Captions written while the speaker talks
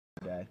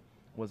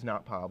was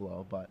not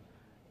Pablo, but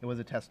it was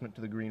a testament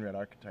to the green-red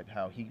archetype,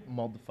 how he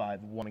mulled the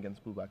 5-1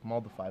 against blue-black,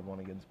 mulled the 5-1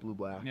 against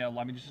blue-black. Yeah,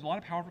 I mean, just a lot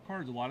of powerful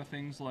cards, a lot of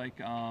things like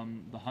the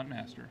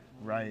Huntmaster.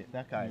 Right,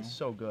 that guy is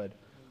so good.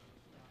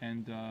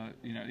 And,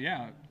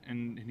 yeah,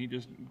 and he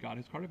just got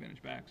his card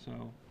advantage back.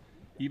 So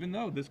even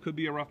though this could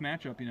be a rough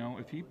matchup,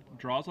 if he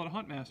draws a lot of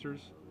Huntmasters,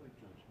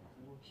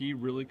 he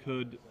really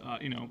could,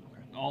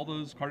 all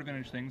those card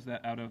advantage things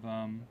that out of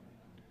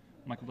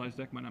Michael Dye's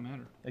deck might not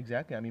matter.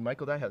 Exactly. I mean,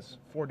 Michael Dye has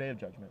 4 Day of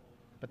Judgment,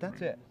 but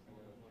that's it.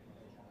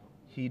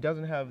 He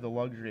doesn't have the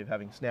luxury of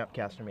having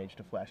Snapcaster Mage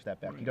to flash that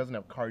back. He doesn't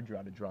have card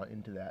draw to draw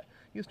into that.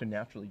 He has to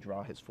naturally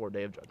draw his 4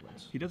 Day of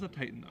Judgments. He does have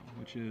Titan, though,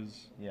 which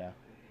is... Yeah,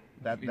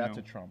 that's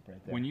a trump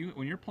right there.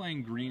 When you're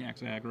playing green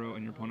X aggro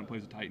and your opponent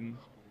plays a Titan,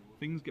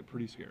 things get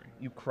pretty scary.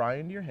 You cry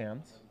into your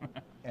hands,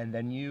 and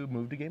then you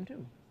move to game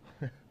 2.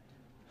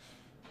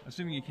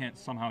 Assuming you can't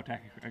somehow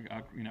attack,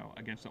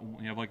 against it.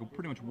 You have like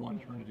pretty much one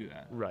turn to do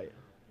that. Right,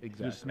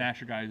 exactly. Just smash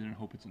your guys in and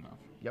hope it's enough.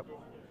 Yep.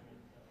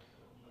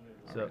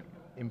 So,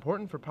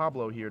 important for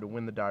Pablo here to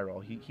win the die roll.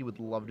 He would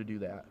love to do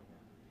that.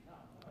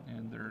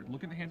 And they're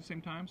looking at the hands at the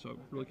same time, so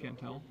really can't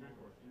tell.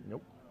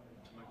 Nope.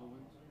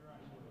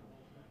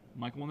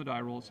 Michael won the die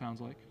roll, it sounds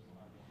like.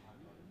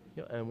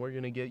 Yeah, and we're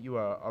going to get you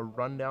a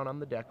rundown on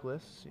the deck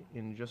list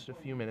in just a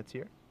few minutes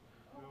here.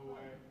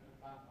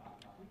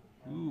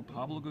 Ooh,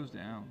 Pablo goes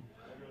down.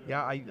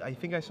 Yeah, I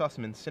think I saw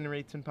some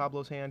Incinerates in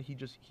Pablo's hand.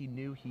 He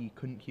knew he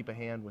couldn't keep a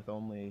hand with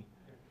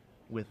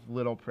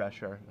little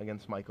pressure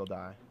against Michael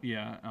Dye.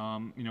 Yeah,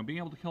 being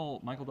able to kill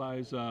Michael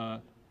Dye's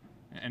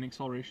any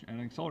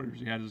accelerators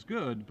he had is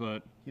good,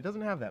 but he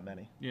doesn't have that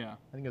many. Yeah,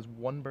 I think he has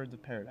 1 Birds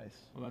of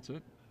Paradise. Oh, that's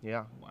it.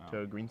 Yeah, wow.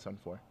 To Green Sun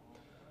 4.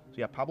 So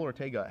yeah, Pablo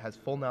Ortega has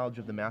full knowledge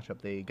of the matchup.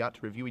 They got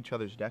to review each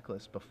other's deck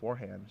list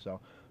beforehand, so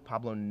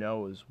Pablo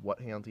knows what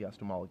hands he has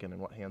to mulligan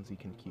and what hands he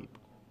can keep.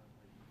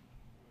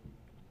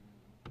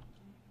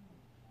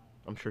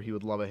 I'm sure he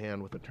would love a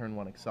hand with a turn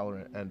 1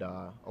 accelerant and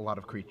a lot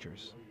of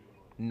creatures.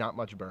 Not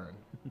much burn.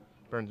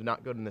 Burn's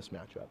not good in this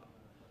matchup.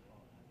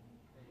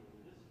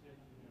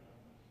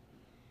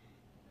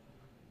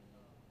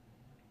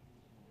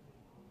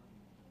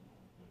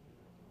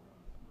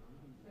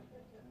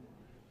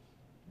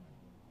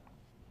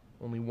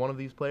 Only one of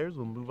these players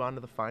will move on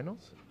to the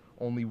finals.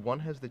 Only one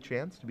has the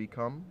chance to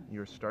become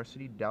your Star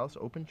City Dallas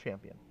Open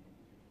champion.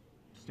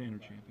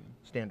 Standard champion.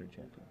 Standard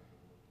champion.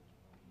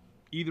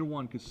 Either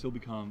one could still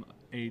become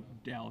a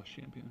Dallas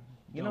champion.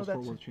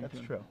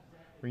 That's true.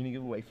 We're going to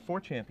give away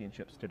 4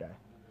 championships today.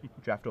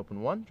 Draft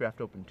Open 1,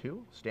 Draft Open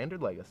 2,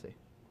 Standard Legacy.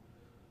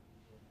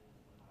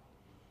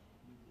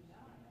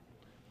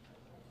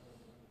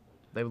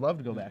 They would love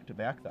to go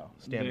back-to-back, though.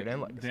 Standard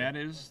and Legacy.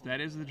 That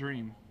is the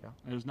dream. Yeah.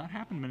 That has not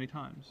happened many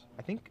times.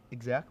 I think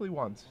exactly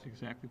once.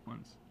 Exactly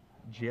once.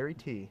 Jerry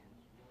T,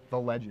 the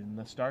legend,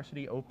 the Star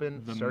City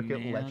Open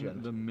circuit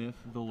legend. The myth,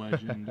 the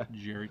legend,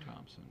 Jerry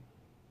Thompson.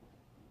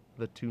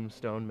 The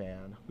Tombstone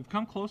Man. We've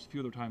come close a few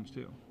other times,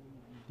 too.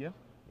 Yeah.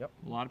 Yep.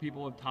 A lot of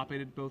people have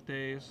top-8'd both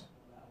days.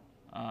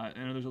 I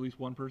know there's at least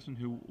one person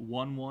who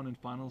won one and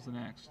finals the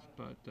next,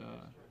 but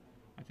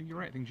I think you're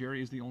right. I think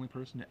Jerry is the only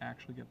person to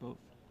actually get both.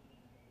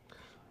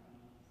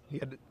 He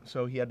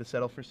had to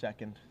settle for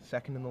second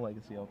in the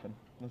Legacy Open.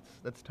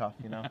 That's tough,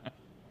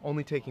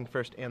 Only taking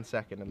first and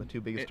second in the 2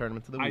 biggest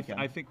tournaments of the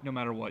weekend. I think no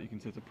matter what, you can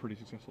say it's a pretty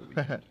successful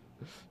weekend.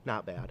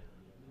 Not bad.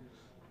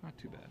 Not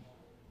too bad.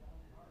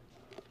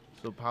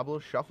 So Pablo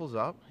shuffles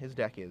up. His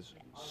deck is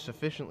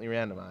sufficiently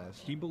randomized.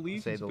 He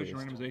believes in sufficient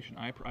randomization.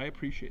 I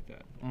appreciate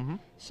that. Mm-hmm.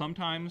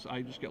 Sometimes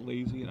I just get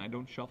lazy and I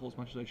don't shuffle as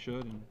much as I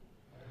should, and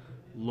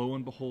lo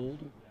and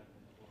behold,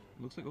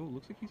 looks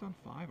like he's on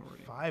 5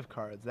 already. 5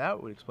 cards. That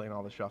would explain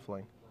all the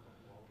shuffling.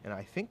 And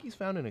I think he's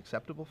found an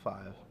acceptable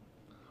 5.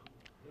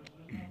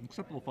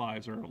 Acceptable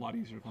 5s are a lot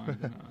easier to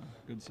find than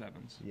good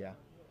 7s. Yeah.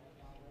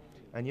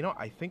 And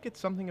I think it's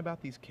something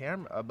about this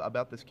camera.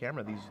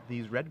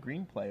 These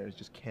red-green players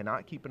just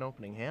cannot keep an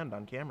opening hand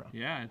on camera.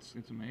 Yeah, it's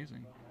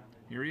amazing.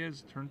 Here he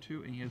is, turn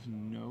 2, and he has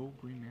no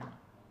green mana.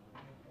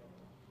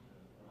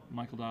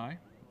 Michael Dye,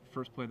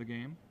 first play of the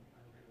game.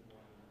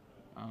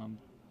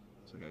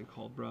 It's a guy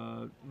called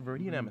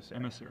Viridian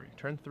Emissary.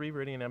 Turn 3,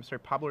 Viridian Emissary.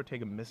 Pablo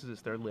Ortega misses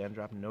his 3rd land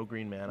drop, no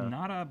green mana.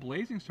 Not a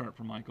blazing start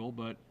for Michael,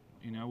 but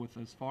with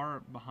as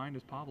far behind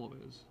as Pablo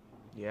is.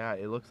 Yeah,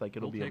 it looks like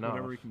it'll be enough. He'll take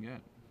whatever he can get.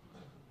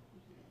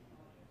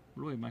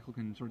 Really, Michael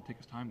can sort of take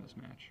his time in this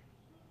match.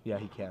 Yeah,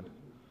 he can.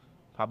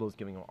 Pablo's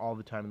giving him all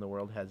the time in the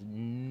world, has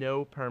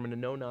no permanent,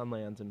 no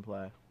non-lands in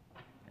play.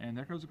 And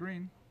there goes the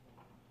green.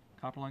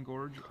 Copperline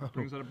Gorge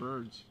brings out of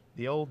birds.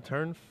 The old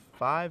turn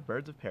 5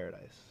 Birds of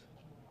Paradise.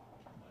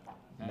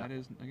 That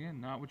is, again,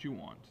 not what you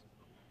want.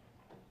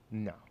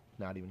 No,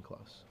 not even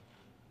close.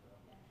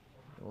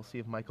 We'll see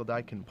if Michael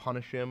Dye can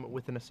punish him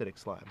with an Acidic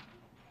Slab.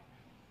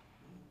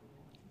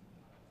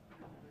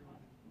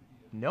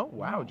 No,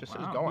 wow, just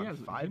his go on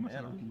 5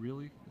 mana. A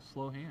really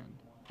slow hand.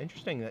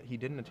 Interesting that he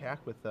didn't attack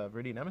with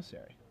Viridian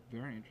Emissary.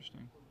 Very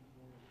interesting.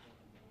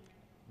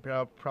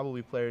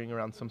 Probably playing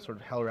around some sort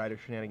of Hellrider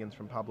shenanigans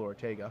from Pablo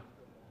Ortega.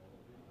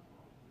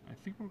 I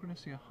think we're going to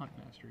see a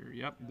Huntmaster here.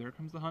 Yep, there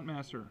comes the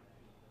Huntmaster.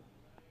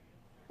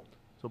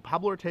 So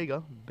Pablo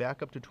Ortega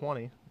back up to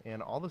 20,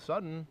 and all of a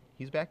sudden,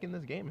 he's back in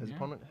this game. His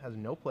opponent has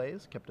no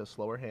plays, kept a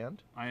slower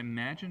hand. I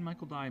imagine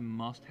Michael Dye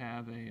must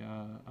have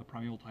a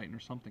Primeval Titan or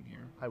something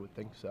here. I would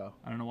think so.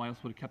 I don't know why else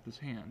would have kept this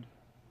hand.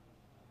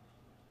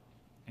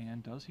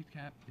 And does he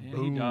cap? And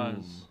Boom. he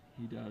does.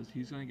 He does.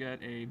 He's going to get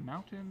a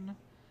Mountain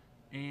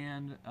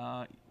and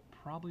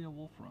probably a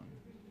Wolf Run.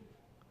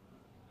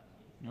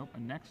 Nope, a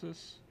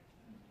Nexus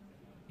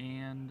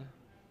and...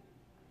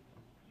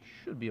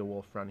 Should be a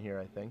Wolf Run here,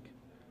 I think.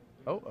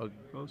 Oh, a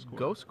Ghost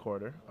Ghost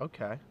Quarter.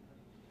 Okay.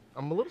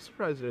 I'm a little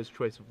surprised at his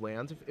choice of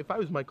lands. If I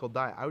was Michael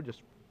Dye, I would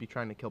just be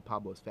trying to kill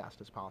Pablo as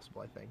fast as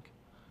possible, I think.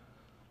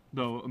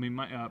 Though, I mean,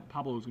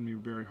 Pablo is going to be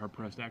very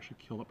hard-pressed to actually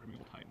kill that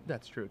Primeval Titan.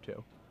 That's true,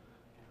 too.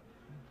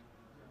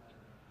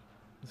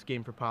 This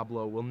game for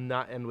Pablo will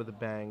not end with a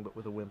bang, but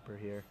with a whimper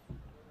here.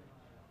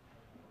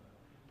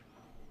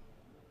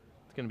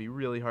 It's going to be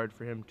really hard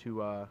for him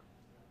to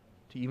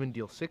even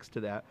deal 6 to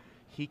that.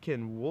 He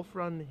can Wolf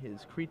Run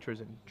his creatures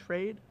and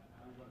trade,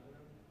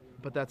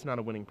 but that's not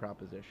a winning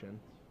proposition.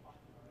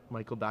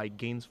 Michael Dye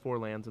gains 4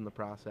 lands in the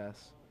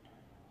process.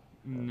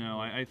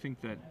 No, I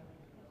think that...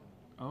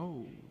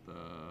 Oh,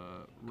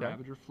 the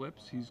Ravager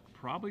flips. He's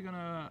probably going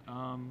to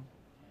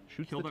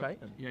Shoots kill the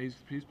Titan. Yeah, he's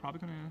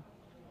probably going to...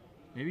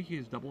 Maybe he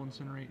has double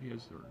Incinerate. He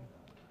has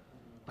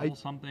double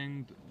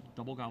something,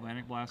 double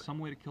Galvanic Blast, some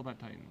way to kill that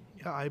Titan.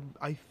 Yeah,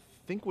 I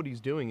think what he's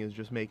doing is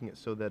just making it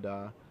so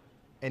that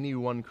any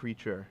one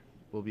creature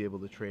will be able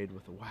to trade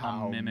with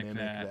mimic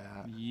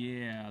that.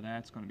 Yeah,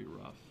 that's going to be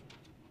rough.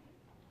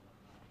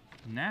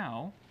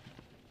 Now,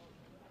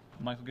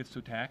 Michael gets to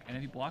attack, and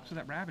if he blocks with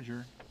that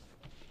Ravager,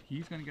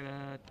 he's going to get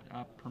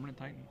a permanent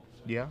Titan.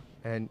 Yeah,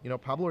 and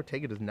Pablo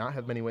Ortega does not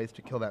have many ways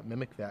to kill that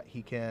Mimic Vat.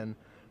 He can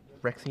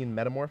Phyrexian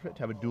Metamorph it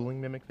to have a dueling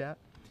Mimic Vat.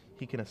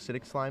 He can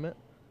Acidic Slime it,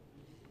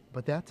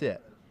 but that's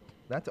it.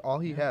 That's all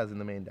he has in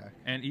the main deck.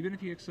 And even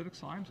if he Acidic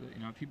Slimes it,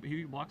 if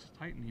he blocks his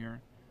Titan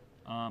here,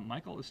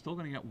 Michael is still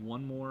going to get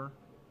one more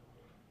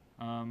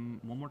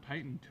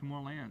Titan, 2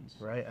 more lands.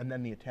 Right, and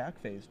then the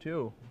attack phase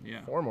too.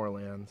 Yeah. 4 more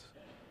lands.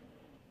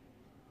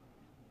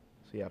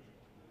 So yeah,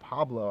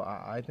 Pablo,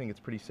 I think it's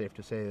pretty safe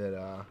to say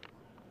that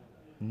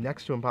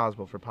next to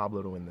impossible for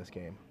Pablo to win this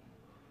game.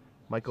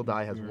 Michael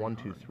Dye has 1,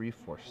 2, 3,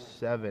 4,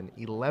 7,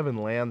 11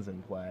 lands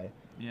in play.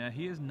 Yeah,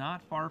 he is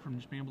not far from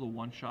just being able to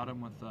one-shot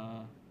him with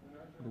the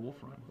Wolf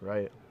Run.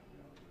 Right.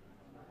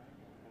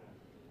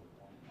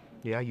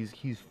 Yeah,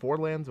 he's 4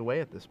 lands away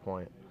at this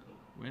point.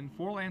 When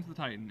 4 lands to the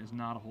Titan is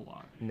not a whole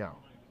lot. No.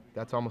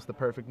 That's almost the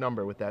perfect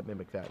number with that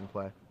Mimic Vat in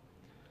play.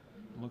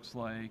 Looks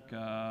like...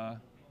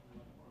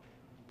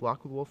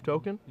 Block with Wolf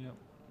Token. Yep.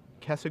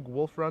 Kessig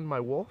Wolf Run my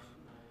Wolf.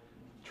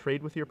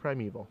 Trade with your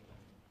Primeval.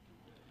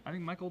 I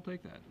think Michael will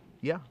take that.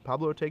 Yeah,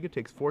 Pablo Ortega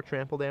takes 4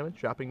 trample damage,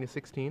 dropping to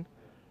 16.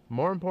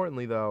 More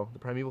importantly, though, the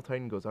Primeval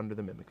Titan goes under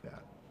the Mimic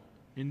Vat.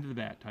 Into the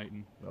Vat,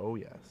 Titan. Oh,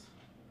 yes.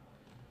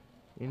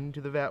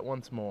 Into the vat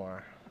once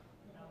more.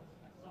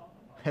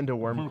 And a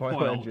Worm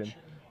Coil Engine.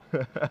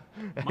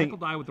 Michael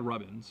Dye with the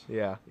Rubbins.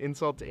 Yeah,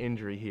 insult to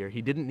injury here.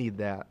 He didn't need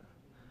that.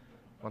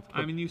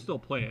 I mean, you still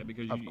play it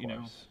because you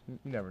know. You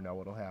never know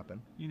what'll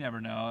happen. You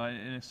never know.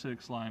 An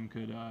Acidic Slime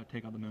could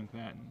take out the Mimic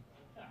Vat, and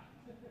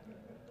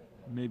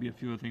maybe a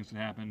few other things could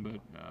happen, but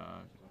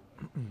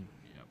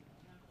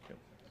yep.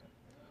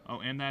 Oh,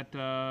 and that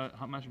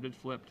Huntmaster did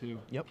flip too.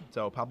 Yep.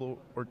 So Pablo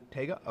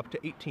Ortega up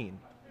to 18.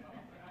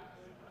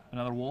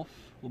 Another Wolf,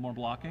 a little more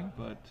blocking,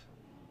 but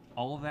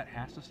all of that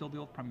has to still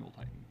deal with Primeval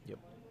Titan. Yep.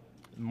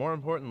 More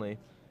importantly,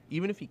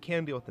 even if he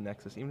can deal with the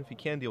Nexus, even if he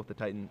can deal with the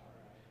Titan,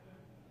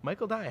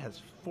 Michael Dye has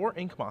 4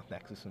 Inkmoth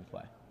Nexus in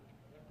play.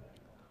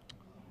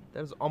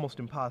 That is almost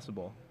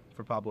impossible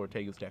for Pablo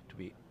Ortega's deck to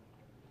beat.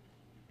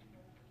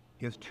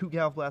 He has 2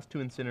 Galvblast, 2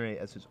 Incinerate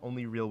as his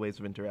only real ways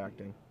of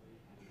interacting.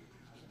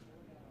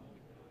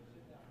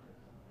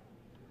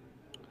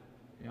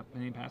 Yep,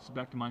 and he passes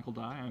back to Michael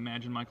Dye. I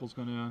imagine Michael's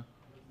going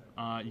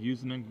to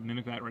use the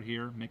Mimic Vat right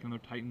here, make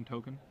another Titan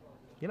token.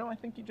 I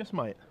think he just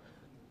might.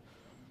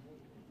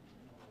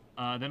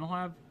 Then he'll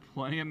have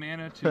plenty of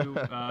mana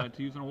to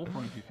use on a Wolf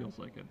Run if he feels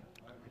like it.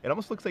 It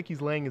almost looks like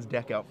he's laying his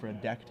deck out for a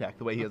deck tech,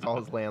 the way he has all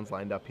his lands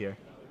lined up here.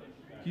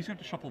 He's going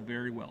to shuffle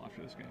very well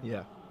after this game.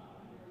 Yeah.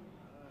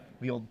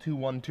 The old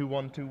 2-1,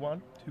 2-1,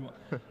 2-1?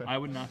 2-1. I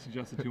would not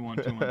suggest the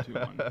 2-1, 2-1,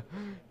 2-1.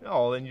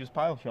 Oh, then you just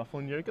pile shuffle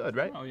and you're good,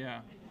 right? Oh,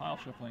 yeah. Pile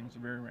shuffling is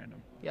very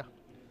random. Yeah,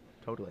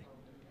 totally.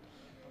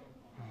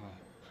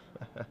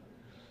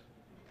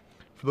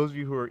 For those of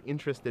you who are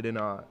interested in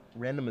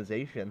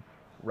randomization,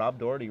 Rob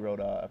Doherty wrote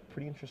a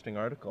pretty interesting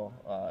article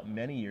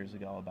many years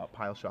ago about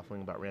pile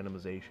shuffling, about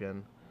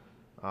randomization.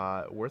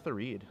 Worth a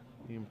read.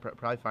 You can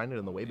probably find it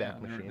in the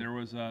Wayback Machine. There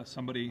was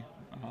somebody,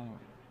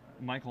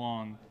 Mike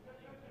Long,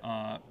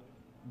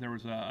 there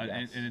was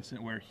an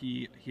incident where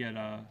he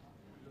had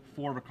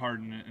 4 of a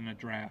card in a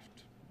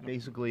draft.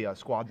 Basically a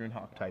Squadron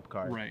Hawk type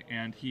card. Right,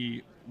 and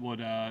he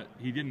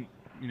didn't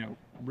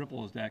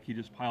ripple his deck. He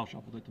just pile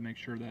shuffled it to make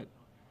sure that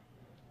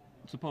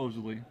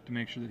supposedly, to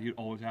make sure that he'd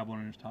always have one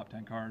in his top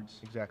 10 cards.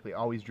 Exactly.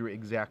 Always drew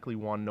exactly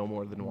one, no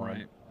more than one.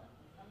 Right.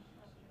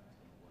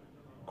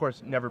 Of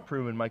course, never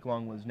proven. Mike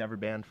Long was never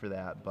banned for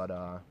that, but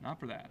Not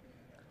for that.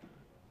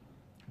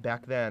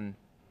 back then,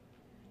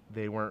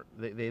 they weren't.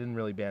 They didn't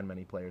really ban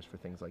many players for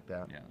things like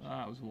that. Yeah,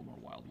 that was a little more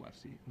Wild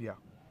Westy. Yeah.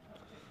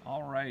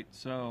 All right,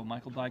 so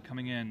Michael Dye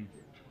coming in.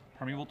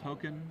 Primeval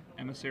Token,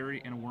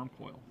 Emissary, and a Worm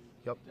Coil.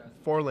 Yep.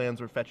 4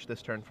 lands were fetched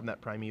this turn from that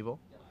Primeval.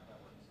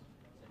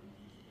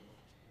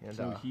 And,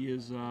 So he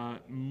is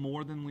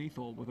more than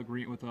lethal with a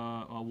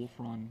Wolf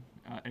Run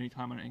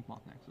anytime on an Inkmoth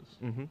Nexus.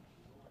 Mm-hmm.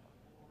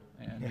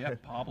 And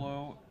yep,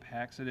 Pablo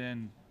packs it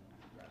in.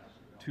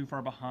 Too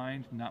far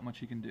behind, not much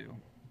he can do.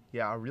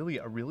 Yeah, a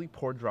really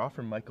poor draw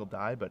from Michael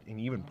Dye, but an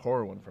even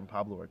poorer one from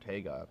Pablo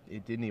Ortega.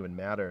 It didn't even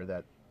matter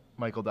that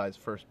Michael Dye's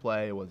first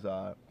play was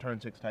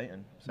turn 6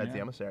 Titan, besides the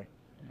Emissary.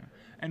 Yeah.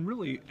 And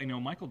really,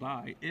 Michael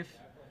Dye, if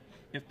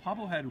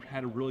Pablo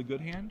had a really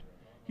good hand,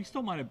 he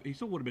still would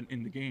have been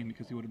in the game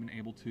because he would have been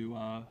able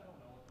to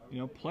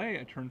play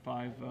a turn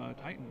 5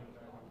 Titan.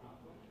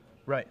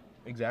 Right,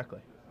 exactly.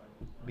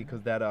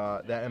 Because that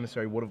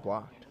Emissary would have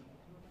blocked.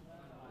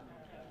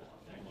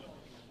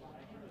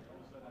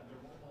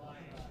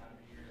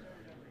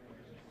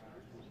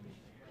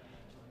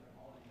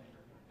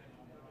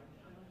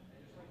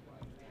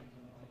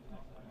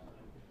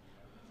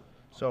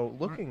 So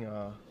looking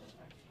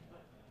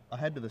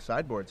ahead to the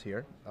sideboards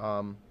here,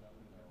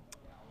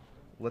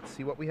 let's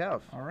see what we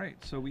have. All right,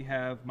 so we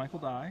have Michael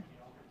Dye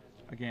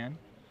again.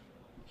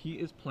 He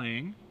is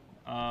playing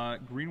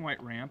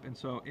green-white ramp, and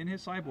so in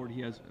his sideboard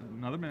he has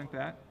another Mimic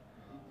Bat,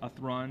 a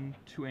Thrun,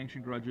 2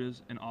 Ancient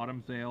Grudges, an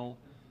Autumn Veil,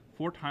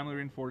 4 Timely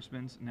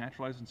Reinforcements,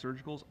 Naturalized and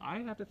Surgicals. I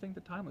have to think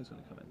that Timely is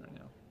going to come in right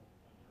now.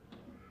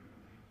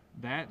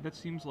 That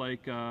seems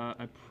like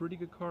a pretty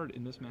good card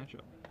in this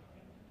matchup.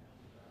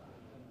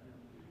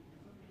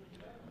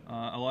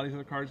 A lot of these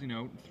other cards,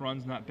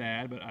 Thrun's not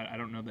bad, but I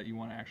don't know that you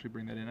want to actually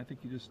bring that in. I think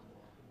you just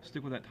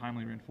stick with that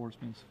Timely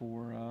Reinforcements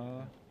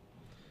for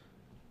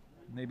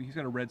maybe he's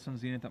got a Red Sun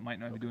Zenith that might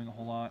not be doing a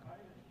whole lot.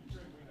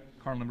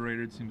 Karn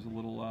Liberated seems a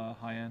little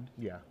high end.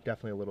 Yeah,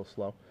 definitely a little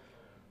slow.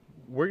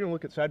 We're going to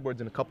look at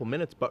sideboards in a couple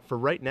minutes, but for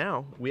right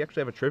now, we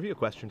actually have a trivia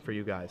question for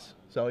you guys.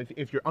 So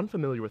if you're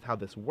unfamiliar with how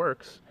this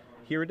works,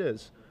 here it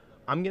is.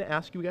 I'm going to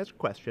ask you guys a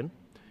question.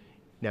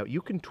 Now,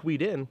 you can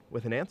tweet in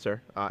with an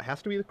answer. It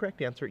has to be the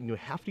correct answer, and you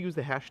have to use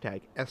the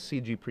hashtag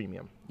SCG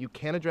Premium. You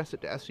can address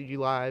it to SCG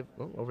Live,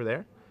 over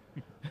there.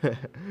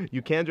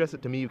 You can address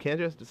it to me. You can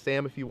address it to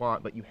Sam if you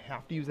want, but you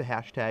have to use the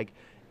hashtag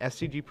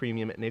SCG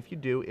Premium. And if you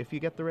do, if you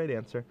get the right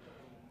answer,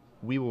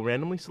 we will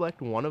randomly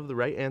select one of the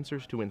right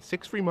answers to win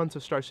 6 free months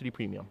of Star City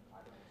Premium.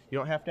 You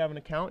don't have to have an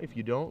account. If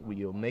you don't,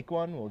 we'll make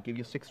one. We'll give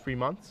you 6 free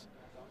months.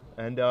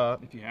 And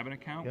if you have an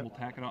account, yep. we'll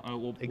tack it on.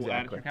 We'll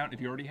add it to your account.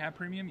 If you already have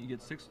premium, you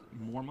get 6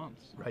 more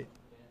months. Right,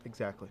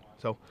 exactly.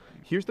 So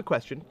here's the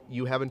question.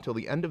 You have until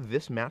the end of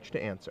this match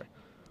to answer.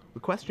 The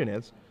question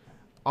is,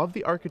 of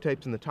the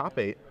archetypes in the top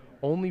 8,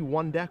 only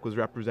one deck was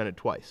represented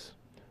twice.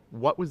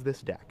 What was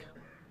this deck?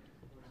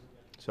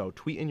 So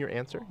tweet in your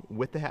answer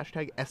with the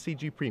hashtag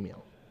SCG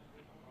Premium.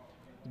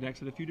 The deck's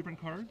had a few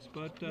different cards,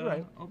 but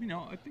right.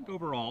 I think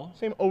overall,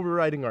 same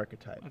overriding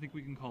archetype. I think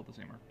we can call it the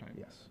same archetype.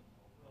 Yes.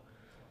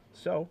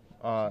 So,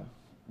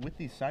 with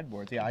these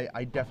sideboards, yeah,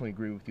 I definitely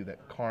agree with you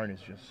that Karn is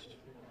just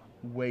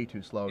way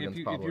too slow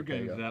against Pablo If you're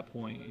getting Ortega. to that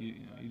point,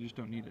 you just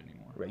don't need it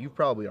anymore. Right, you've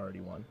probably already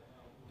won.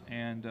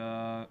 And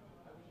and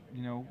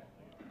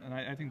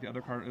I think the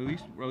other card, at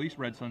least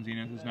Red Sun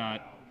Zenith, is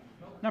not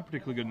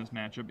particularly good in this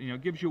matchup.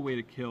 It gives you a way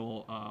to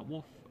kill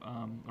Wolf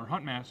or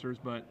Hunt Masters,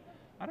 but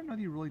I don't know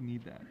that you really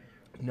need that.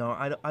 No,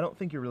 I don't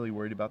think you're really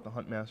worried about the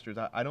Hunt Masters.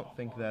 I don't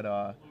think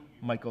that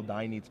Michael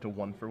Dye needs to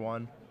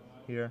 1-for-1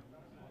 here.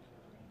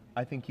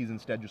 I think he's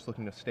instead just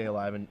looking to stay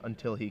alive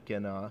until he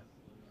can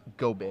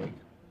go big.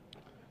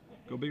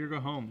 Go big or go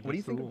home. What do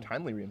you think of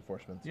Timely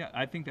Reinforcements? Yeah,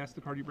 I think that's the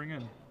card you bring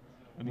in.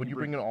 Would you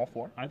bring in all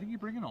 4? I think you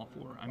bring in all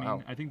 4. I Wow.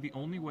 mean, I think the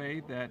only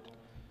way that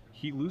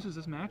he loses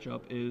this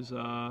matchup is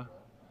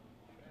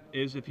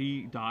if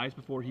he dies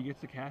before he gets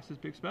to cast his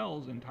big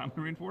spells, and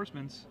Timely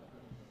Reinforcements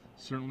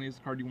certainly is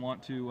the card you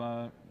want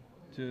to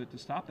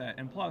stop that.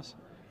 And plus,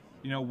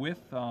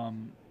 with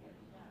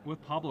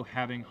Pablo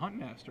having Hunt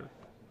Master,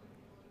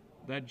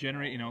 that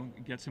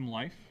gets him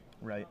life.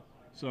 Right.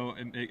 So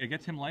it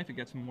gets him life, it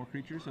gets him more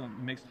creatures, so it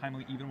makes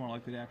Timely even more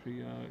likely to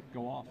actually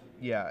go off.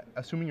 Yeah,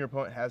 assuming your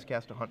opponent has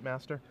cast a Hunt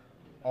Master,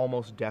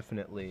 almost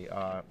definitely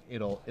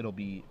it'll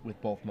be with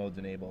both modes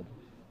enabled.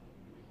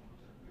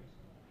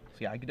 So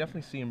yeah, I could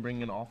definitely see him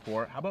bringing in all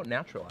 4. How about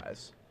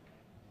Naturalize?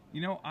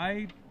 Let's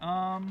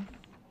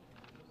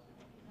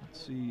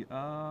see.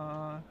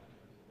 I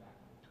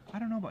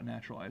don't know about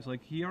Naturalize.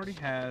 Like, he already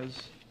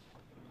has.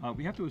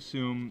 We have to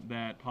assume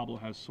that Pablo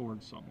has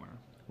swords somewhere.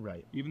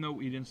 Right. Even though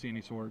he didn't see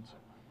any swords.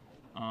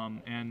 Well,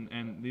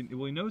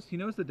 he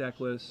knows the deck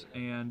list,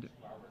 and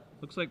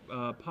looks like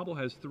Pablo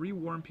has 3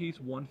 War and Peace,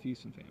 1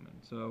 Feast and Famine.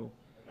 So.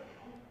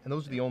 And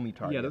those are the only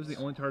targets. Yeah, those are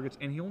the only targets,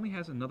 and he only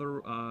has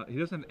another. He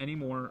doesn't have any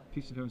more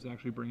Feast and Famines to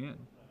actually bring in.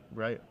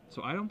 Right.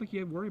 So I don't think you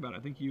have to worry about it. I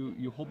think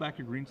you hold back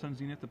your Green Sun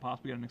Zenith to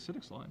possibly get an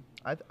acidics line.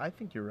 I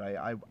think you're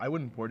right. I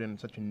wouldn't board in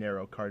such a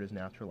narrow card as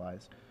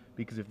Naturalize,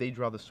 because if they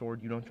draw the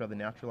sword, you don't draw the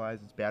Naturalize,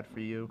 it's bad for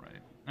you.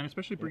 Right. And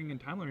especially bringing in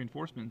timely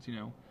reinforcements,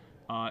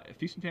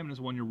 Feast and Famine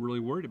is one you're really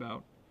worried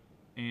about.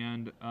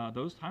 And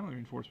those timely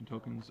reinforcement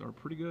tokens are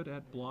pretty good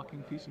at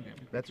blocking Feast and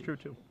Famine. That's true,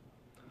 too.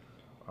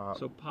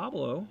 So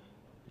Pablo.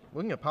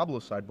 Looking at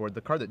Pablo's sideboard,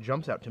 the card that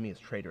jumps out to me is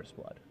Traitorous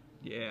Blood.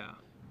 Yeah.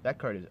 That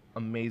card is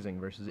amazing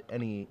versus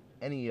any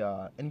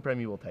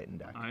Primeval Titan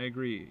deck. I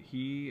agree.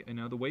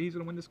 The way he's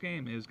going to win this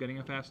game is getting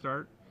a fast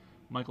start.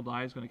 Michael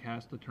Dye is going to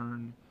cast the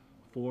turn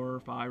 4,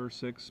 5, or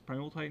 6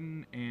 Primeval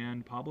Titan,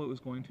 and Pablo is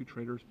going to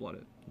Traitorous Blood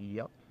it.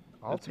 Yep.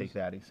 I'll take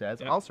that, he says.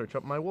 Yep. I'll search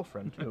up my wolf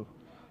friend, too.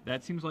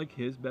 That seems like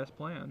his best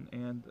plan,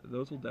 and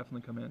those will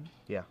definitely come in.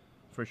 Yeah,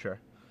 for sure.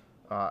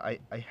 I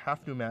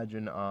have to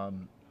imagine,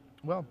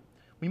 well,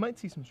 we might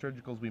see some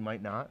surgicals, we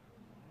might not.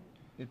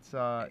 It's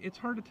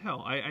hard to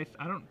tell. I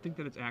don't think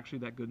that it's actually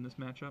that good in this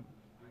matchup.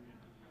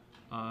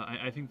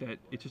 I think that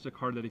it's just a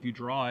card that if you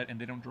draw it and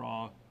they don't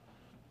draw,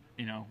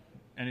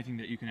 anything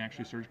that you can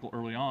actually surgical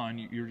early on,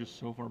 you're just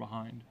so far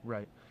behind.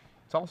 Right.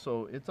 It's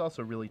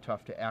also really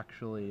tough to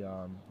actually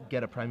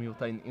get a Primeval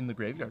Titan in the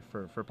graveyard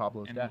for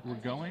Pablo's and deck. We're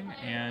going,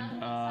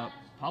 and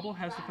Pablo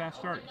has the fast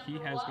start. He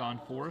has gone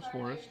Forest,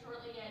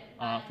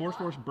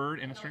 Bird,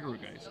 and a Stringer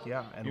Root Geist.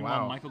 Yeah, and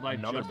Meanwhile, wow, Michael Dye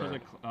just has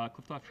a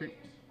Clifftop Tree.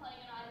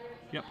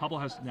 Yeah, Pablo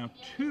has now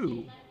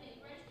 2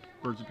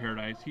 Birds of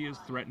Paradise. He is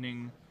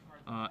threatening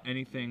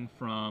anything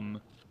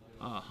from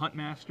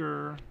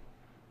Huntmaster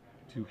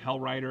to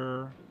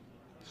Hellrider.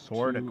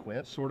 Sword to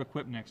equip. Sword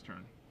equip next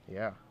turn.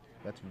 Yeah,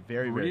 that's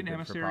very, very Radiant good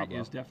Emissary for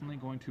Pablo. is definitely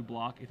going to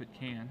block if it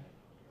can.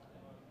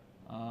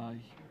 A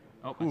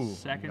Ooh,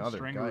 second another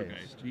Stringer Geist.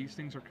 Geist. These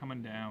things are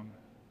coming down.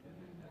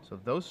 So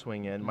those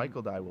swing in.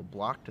 Michael Dye will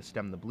block to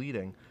stem the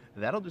bleeding.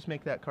 That'll just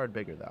make that card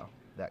bigger, though.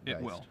 That Geist.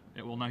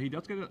 It will. Now he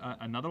does get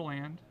another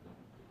land.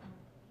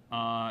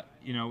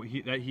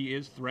 He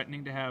is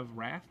threatening to have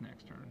Wrath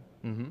next turn.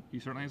 Mm-hmm. He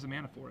certainly has the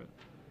mana for it,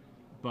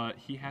 but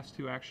he has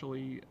to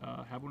actually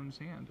have one in his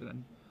hand.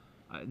 And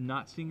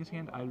not seeing his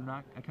hand,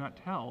 I cannot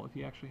tell if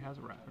he actually has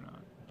a Wrath or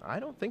not. I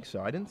don't think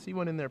so. I didn't see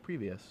one in there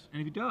previous.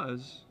 And if he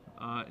does,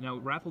 now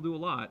Wrath will do a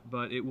lot,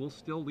 but it will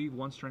still leave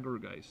one Stringer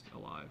Geist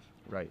alive.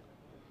 Right.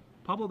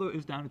 Pablo, though,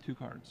 is down to 2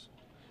 cards.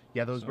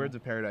 Yeah, those Birds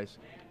of Paradise,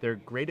 they're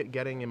great at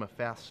getting him a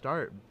fast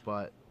start,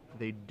 but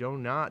they do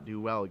not do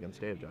well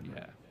against Day of Judgment.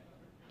 Yeah.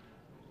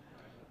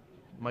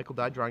 Michael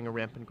Dye drawing a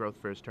Rampant Growth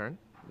for his turn.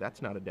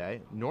 That's not a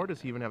day, nor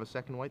does he even have a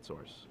second white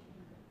source.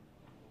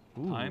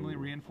 Ooh. Timely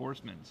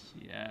reinforcements,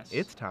 yes.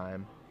 It's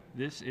time.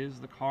 This is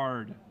the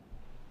card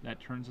that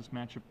turns this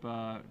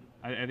matchup,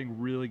 I think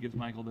really gives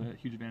Michael the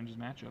huge advantage of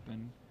this matchup.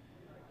 And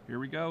here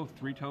we go,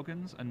 3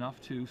 tokens, enough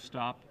to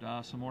stop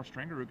some more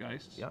Strangaroo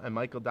Geists. Yeah, and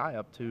Michael Dye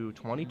up to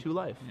 22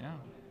 life. Yeah.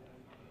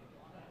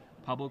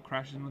 Pablo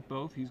crashes in with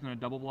both. He's going to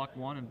double block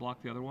one and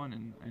block the other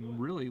one and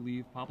really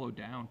leave Pablo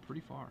down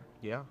pretty far.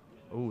 Yeah.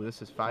 Oh,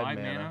 this is 5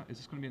 mana. Is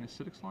this going to be an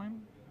acidic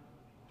slime?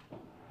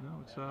 No,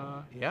 it's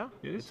yeah,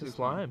 it's a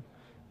slime.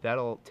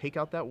 That'll take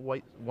out that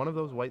one of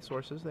those white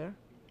sources there.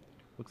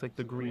 Looks like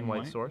the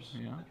green-white source.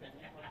 Yeah.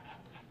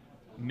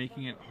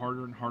 Making it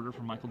harder and harder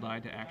for Michael Dye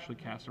to actually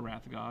cast a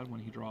Wrath of God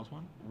when he draws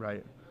one.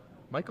 Right.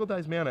 Michael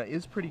Dye's mana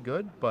is pretty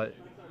good, but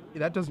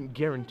that doesn't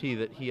guarantee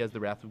that he has the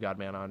Wrath of God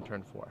mana on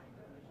turn 4.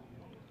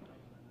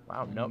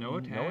 Wow, no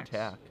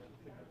attack.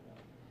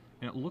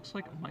 And it looks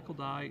like Michael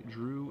Dye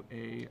drew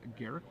a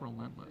Garruk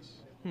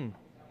Relentless.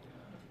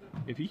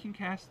 If he can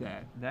cast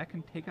that, that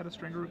can take out a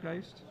Strangaroo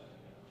Geist.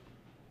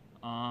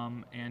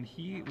 And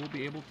he will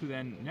be able to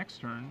then,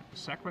 next turn,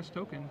 sacrifice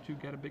token to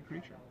get a big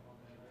creature.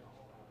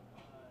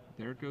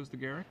 There goes the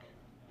Garruk.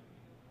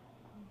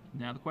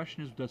 Now the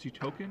question is, does he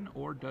token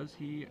or does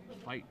he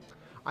fight?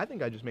 I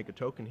think I just make a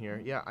token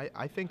here. Yeah,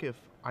 I think if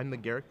I'm the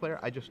Garruk player,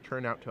 I just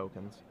turn out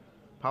tokens.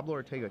 Pablo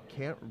Ortega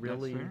can't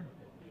really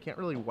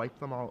wipe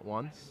them all at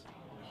once.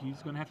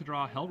 He's going to have to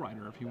draw a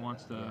Hellrider if he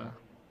wants to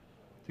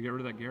get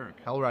rid of that Garruk.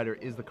 Hellrider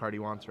is the card he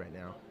wants right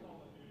now.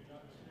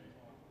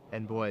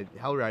 And boy,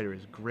 Hellrider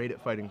is great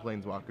at fighting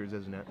Planeswalkers,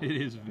 isn't it? It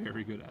is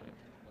very good at it.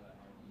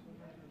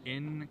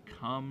 In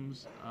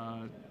comes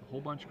a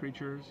whole bunch of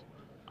creatures.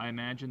 I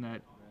imagine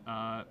that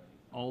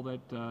all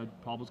that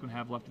Pablo's going to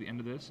have left at the end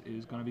of this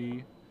is going to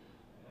be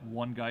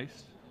one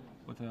Geist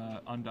with an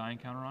Undying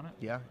counter on it.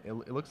 Yeah,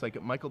 it looks like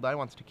it. Michael Dye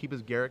wants to keep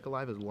his Garruk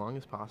alive as long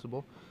as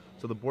possible.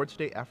 So the board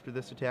state after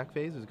this attack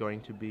phase is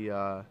going to be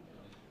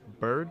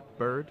Bird,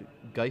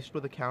 Geist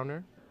with a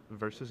counter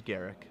versus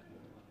Garruk.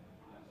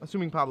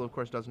 Assuming Pablo, of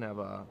course, doesn't have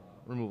a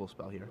removal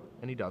spell here,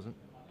 and he doesn't.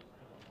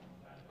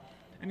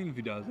 And even if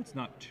he does, it's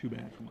not too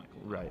bad for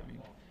Michael. Right. I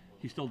mean,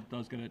 he still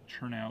does get to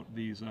churn out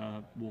these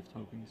wolf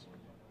tokens.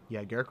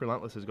 Yeah, Garruk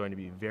Relentless is going to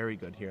be very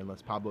good here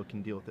unless Pablo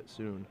can deal with it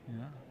soon.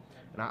 Yeah.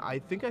 And I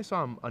think I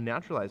saw him a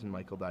Naturalize in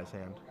Michael Dye's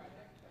hand.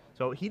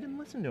 So he didn't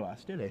listen to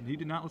us, did he? He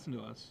did not listen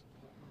to us.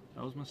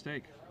 That was a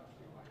mistake.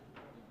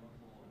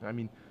 I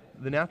mean,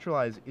 the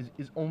Naturalize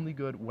is only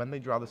good when they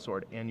draw the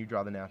sword and you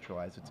draw the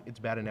Naturalize. It's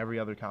bad in every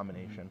other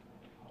combination.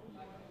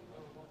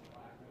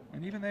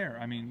 And even there,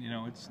 I mean,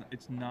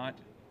 it's not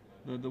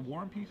the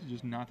War and Peace is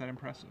just not that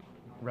impressive.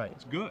 Right.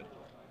 It's good.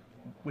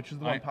 Which is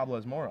the one Pablo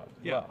has more of.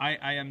 Yeah, Well.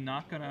 I am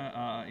not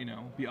gonna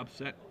be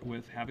upset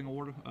with having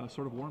a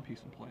sort of War and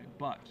Peace in play,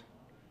 but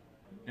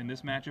in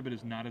this matchup, it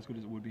is not as good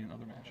as it would be in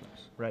other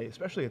matchups. Right,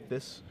 especially at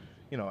this,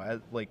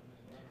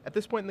 at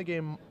this point in the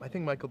game, I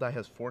think Michael Dye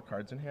has 4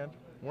 cards in hand.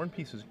 War and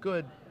Peace is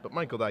good, but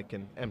Michael Dye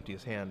can empty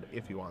his hand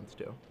if he wants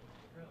to.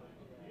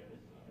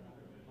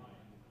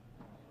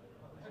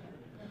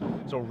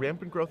 So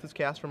Rampant Growth is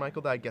cast for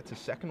Michael Dye, gets his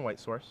second white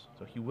source,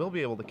 so he will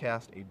be able to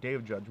cast a Day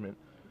of Judgment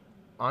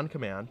on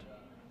command,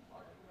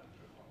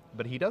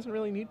 but he doesn't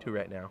really need to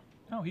right now.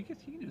 No, he can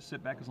just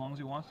sit back as long as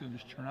he wants to and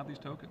just churn out these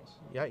tokens.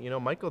 Yeah,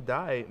 Michael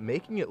Dye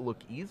making it look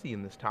easy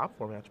in this top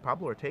 4 match.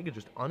 Pablo Ortega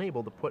just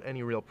unable to put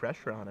any real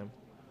pressure on him.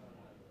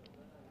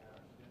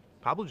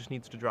 Pablo just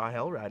needs to draw a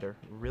Hell Rider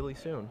really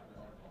soon.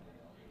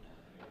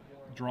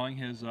 Drawing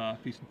his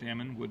Feast and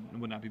Famine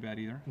would not be bad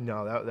either.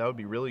 No, that would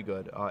be really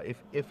good.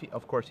 If he,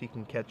 of course he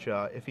can catch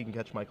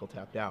Michael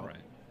tapped out. Right.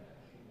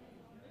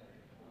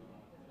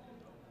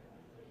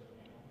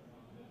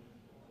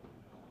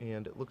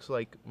 And it looks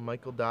like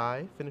Michael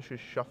Dye finishes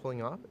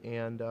shuffling up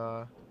and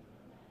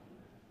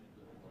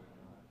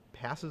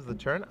passes the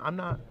turn.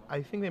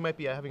 I think they might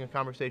be having a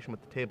conversation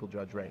with the table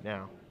judge right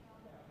now.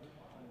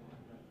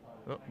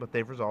 Oh, but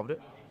they've resolved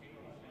it.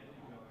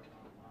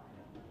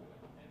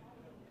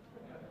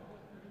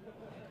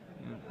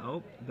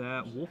 And,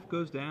 that wolf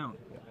goes down.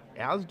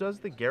 As does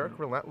the Garrick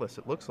Relentless,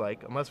 it looks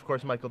like. Unless, of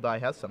course, Michael Dye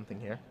has something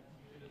here.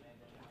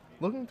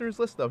 Looking through his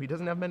list, though, he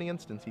doesn't have many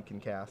instants he can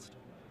cast.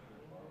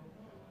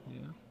 Yeah.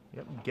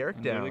 Yep, Garrick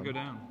And down. there they go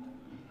down.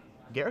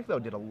 Garrick, though,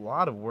 did a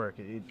lot of work.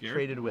 He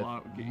traded with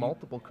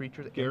multiple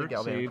creatures in the Garrick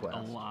Galvanic saved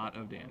class. a lot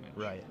of damage.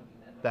 Right.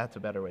 That's a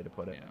better way to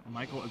put it. Yeah.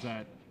 Michael is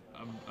at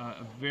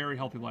a very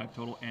healthy life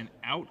total, and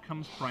out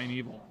comes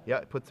Primeval. Yeah,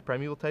 it puts the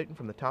Primeval Titan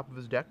from the top of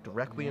his deck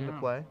directly into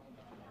play.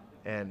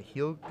 And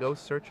he'll go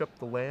search up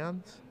the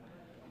lands.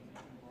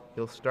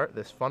 He'll start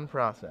this fun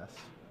process.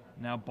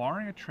 Now,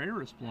 barring a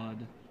Traitorous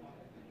Blood,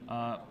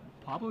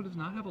 Pablo does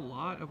not have a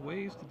lot of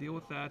ways to deal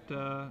with that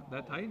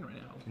Titan right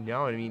now.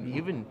 No, I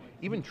mean,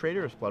 even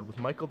Traitorous Blood with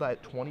Michael Dye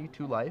at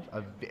 22 life,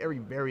 a very,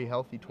 very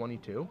healthy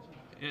 22.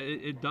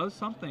 It does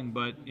something,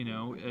 but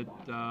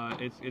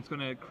it's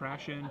going to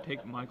crash in,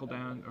 take Michael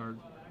down, or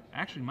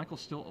actually Michael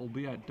still will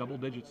be at double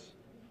digits.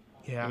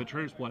 Yeah. If a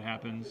Traitorous Blood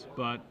happens,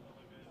 but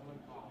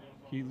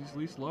he's at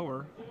least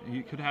lower.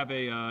 He could have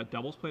a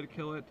doubles play to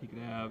kill it. He could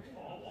have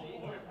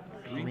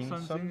Green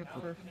Sun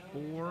for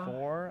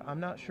 4. I'm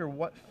not sure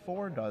what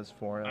 4 does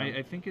for him.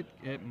 I think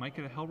it might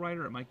get a Hell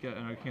Rider. It might get it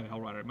can't get a Hell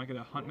Rider. It might get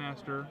a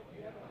Huntmaster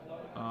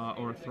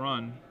or a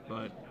Thrun,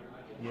 but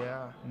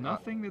yeah,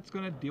 nothing that's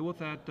going to deal with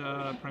that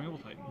Primeval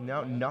Titan.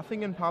 No,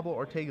 nothing in Pablo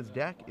Ortega's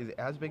deck is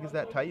as big as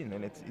that Titan,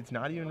 and it's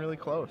not even really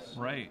close.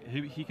 Right.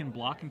 He can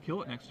block and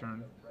kill it next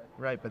turn.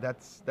 Right, but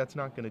that's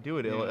not going to do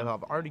it. It'll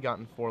have already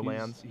gotten 4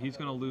 lands. He's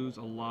going to lose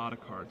a lot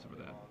of cards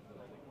over that.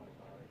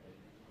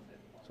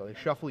 So they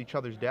shuffle each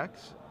other's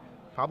decks.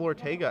 Pablo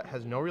Ortega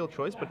has no real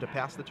choice but to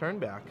pass the turn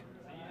back.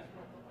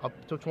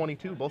 Up to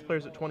 22, both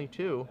players at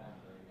 22.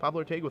 Pablo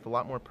Ortega with a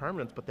lot more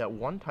permanence, but that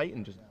one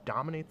Titan just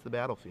dominates the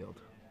battlefield.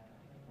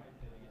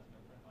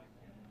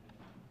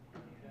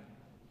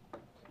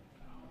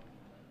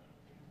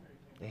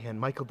 And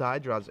Michael Dye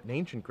draws an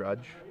Ancient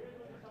Grudge.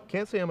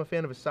 Can't say I'm a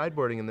fan of his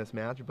sideboarding in this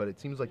match, but it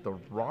seems like the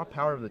raw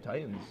power of the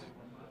Titans.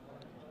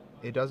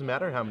 It doesn't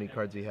matter how many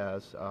cards he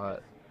has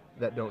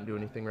that don't do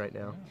anything right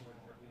now.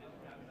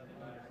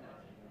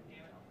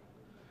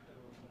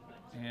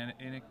 And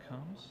in it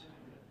comes.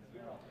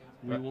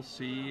 We will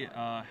see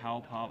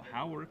how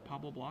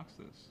Pablo blocks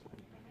this.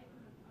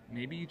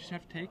 Maybe you just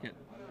have to take it.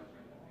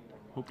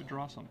 Hope to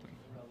draw something.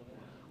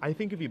 I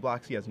think if he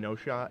blocks, he has no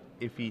shot.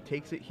 If he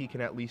takes it, he can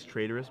at least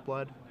Traitorous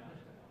Blood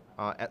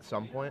at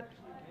some point.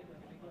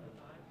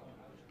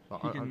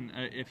 He can,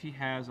 if he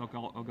has a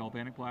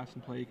Galvanic Blast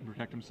in play, he can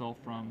protect himself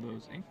from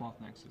those Inkmoth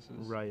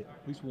Nexuses. Right.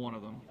 At least one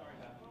of them.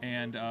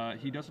 And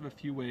he does have a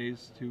few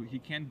ways to... He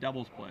can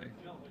doubles play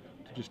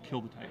to just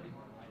kill the Titan.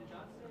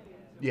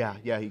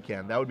 Yeah, he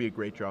can. That would be a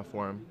great draw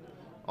for him.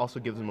 Also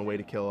gives him a way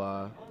to kill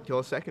a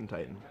second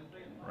Titan.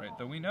 Right.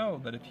 Though we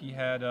know that if he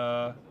had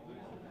that,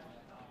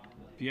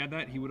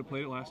 he would have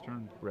played it last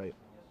turn. Right.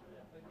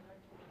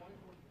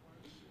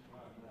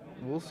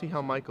 We'll see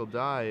how Michael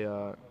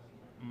Dye...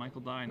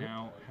 Michael Dye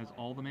now has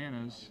all the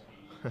manas.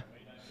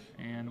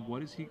 And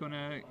what is he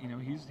gonna?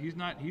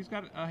 He's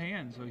got a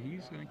hand, so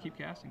he's gonna keep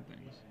casting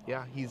things.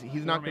 Yeah, he's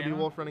not gonna be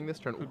wolf running this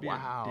turn. Could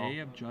Wow. Be a Day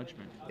of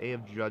Judgment. Day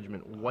of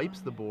Judgment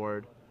wipes the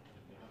board.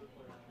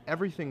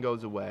 Everything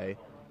goes away,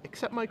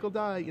 except Michael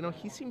Dye.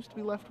 He seems to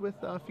be left with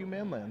a few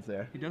manlands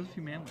there. He does a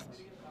few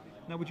manlands.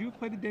 Now, would you have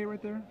played a Day right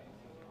there?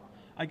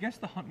 I guess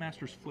the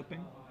Huntmaster's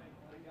flipping.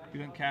 He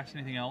doesn't cast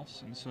anything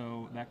else, and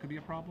so that could be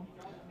a problem.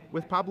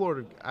 With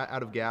Pablo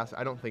out of gas,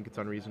 I don't think it's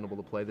unreasonable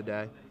to play the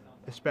Day,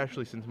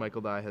 especially since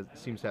Michael Dye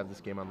seems to have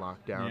this game on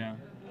lockdown.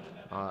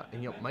 Yeah.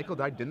 And Michael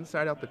Dye didn't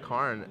side out the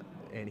Karn,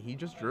 and he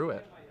just drew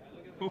it.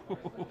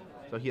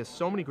 So he has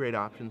so many great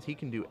options. He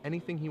can do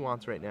anything he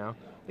wants right now.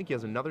 I think he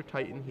has another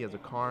Titan. He has a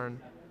Karn.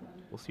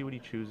 We'll see what he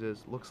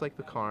chooses. Looks like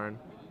the Karn.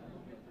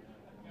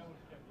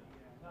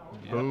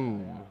 Yep.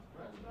 Boom.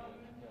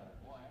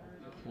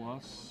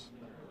 +4.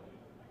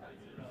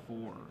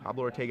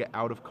 Pablo Ortega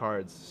out of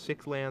cards.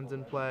 6 lands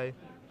in play.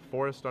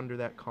 Forest under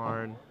that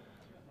Karn.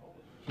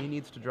 He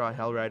needs to draw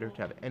Hellrider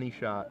to have any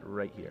shot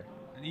right here.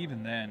 And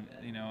even then,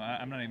 you know,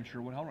 I'm not even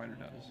sure what Hellrider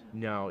does.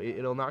 No,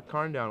 it'll knock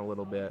Karn down a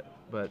little bit,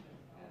 but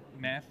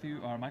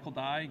Michael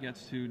Dye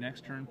gets to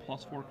next turn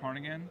 +4 Karn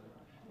again.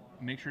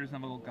 Make sure he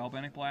doesn't have a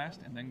Galvanic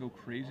Blast, and then go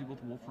crazy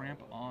with Wolf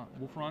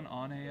Run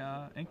on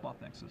a Inkmoth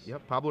Nexus.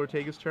 yep. Pablo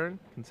Ortega's turn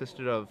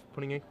consisted of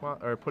putting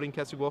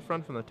Kessig Wolf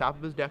Run from the top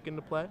of his deck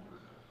into play,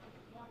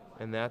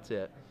 and that's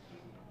it.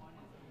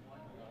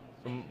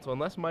 So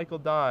unless Michael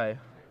Dye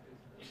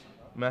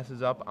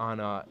messes up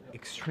on a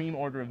extreme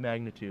order of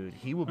magnitude,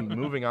 he will be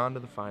moving on to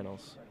the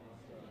finals.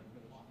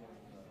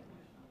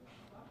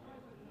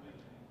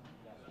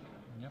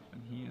 Yep,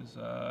 and he is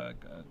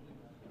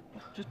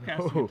just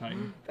casting a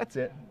Titan. That's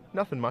it.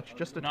 Nothing much,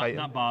 just a Titan.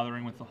 Not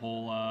bothering with the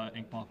whole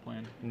Inkmoth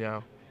plan.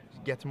 No.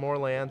 Gets more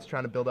lands,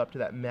 trying to build up to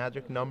that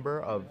magic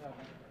number of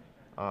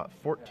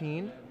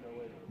 14.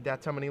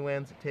 That's how many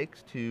lands it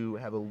takes to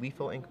have a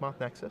lethal Inkmoth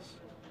Nexus.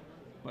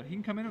 But he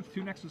can come in with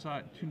 2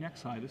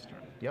 Nexi this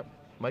turn. Yep.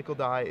 Michael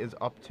Dye is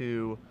up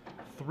to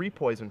 3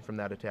 poison from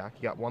that attack.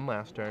 He got 1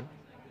 last turn.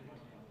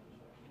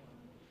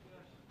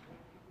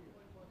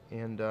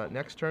 And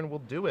next turn we'll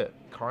do it.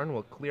 Karn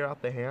will clear out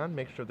the hand,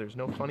 make sure there's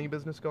no funny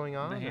business going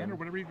on. The hand or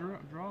whatever he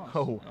draws.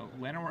 Oh.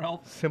 Llanowar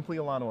Elf. Simply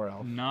a Llanowar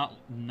Elf.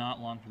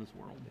 Not long for this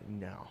world.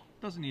 No.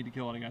 Doesn't need to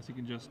kill it, I guess. He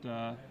can just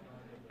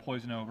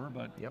poison over,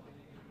 but... Yep.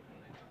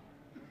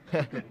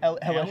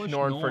 Hellish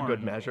Norn for Norn.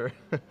 good measure.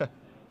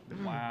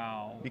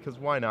 Wow. Because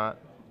why not?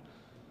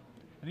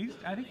 And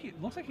I think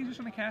it looks like he's just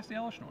going to cast the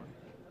Hellish Norn.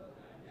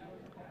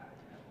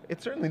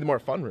 It's certainly the more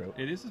fun route.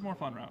 It is his more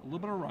fun route. A little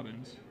bit of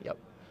Rubbins. Yep.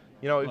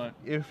 You know,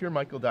 if you're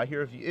Michael Dye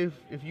here,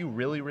 if you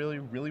really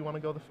want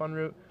to go the fun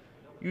route,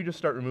 you just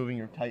start removing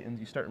your Titans,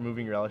 you start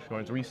removing your Hellish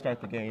Norns,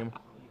 restart the game.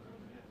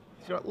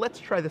 So let's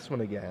try this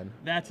one again.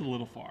 That's a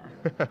little far.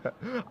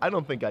 I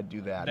don't think I'd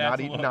do that.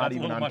 That's Not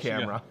even on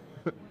camera.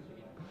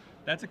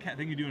 That's a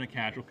thing you do in a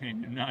casual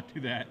game. Do not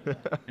do that in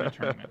a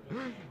tournament.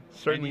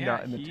 Certainly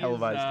not in the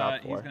televised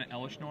top 4. He's going to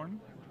Hellish Norn.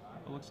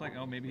 It looks like,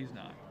 oh, maybe he's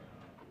not.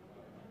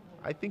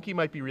 I think he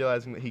might be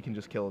realizing that he can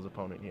just kill his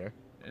opponent here.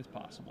 It's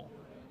possible.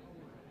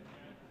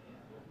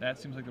 That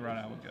seems like the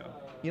route I would go.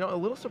 You know, a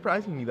little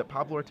surprising me that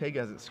Pablo Ortega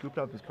hasn't scooped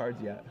up his cards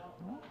yet.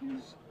 Well,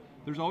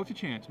 there's always a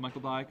chance.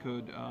 Michael Dye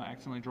could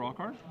accidentally draw a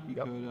card. He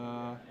could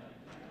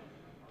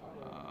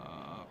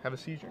have a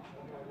seizure.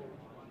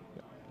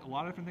 A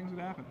lot of different things would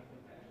happen.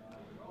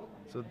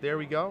 So there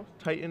we go.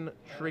 Titan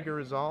trigger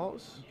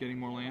resolves. Getting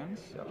more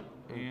lands. Yep.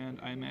 And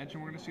I imagine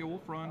we're going to see a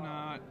Wolf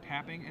Run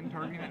tapping and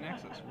targeting that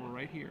Nexus. We're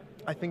right here.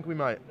 I think we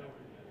might.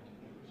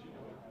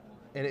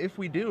 And if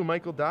we do,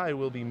 Michael Dye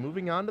will be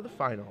moving on to the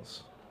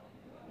finals.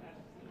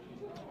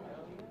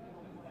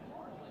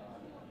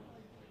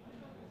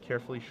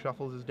 Carefully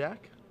shuffles his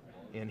deck.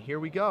 And here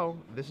we go.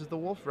 This is the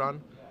Wolf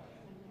Run.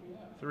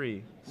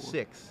 3,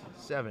 6,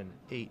 7,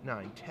 8,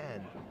 9, 10.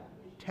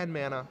 10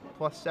 mana,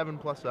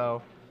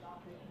 +7/+0.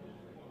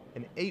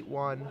 An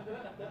 8/1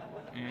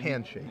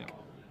 handshake.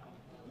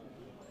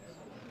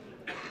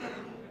 Yep.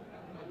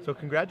 So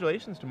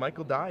congratulations to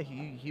Michael Dye.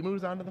 He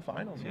moves on to the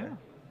finals here.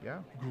 Yeah.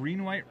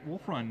 Green-white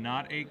Wolf Run,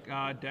 not a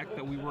deck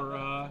that we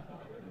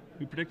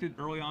predicted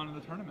early on in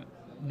the tournament.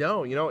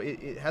 No, you know,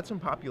 it had some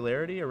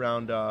popularity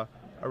around the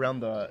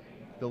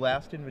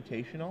last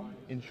Invitational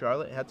in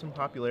Charlotte. It had some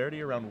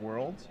popularity around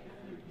Worlds,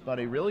 but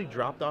it really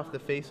dropped off the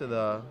face of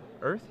the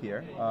earth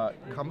here.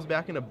 Comes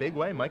back in a big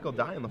way. Michael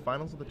Dye in the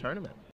finals of the tournament.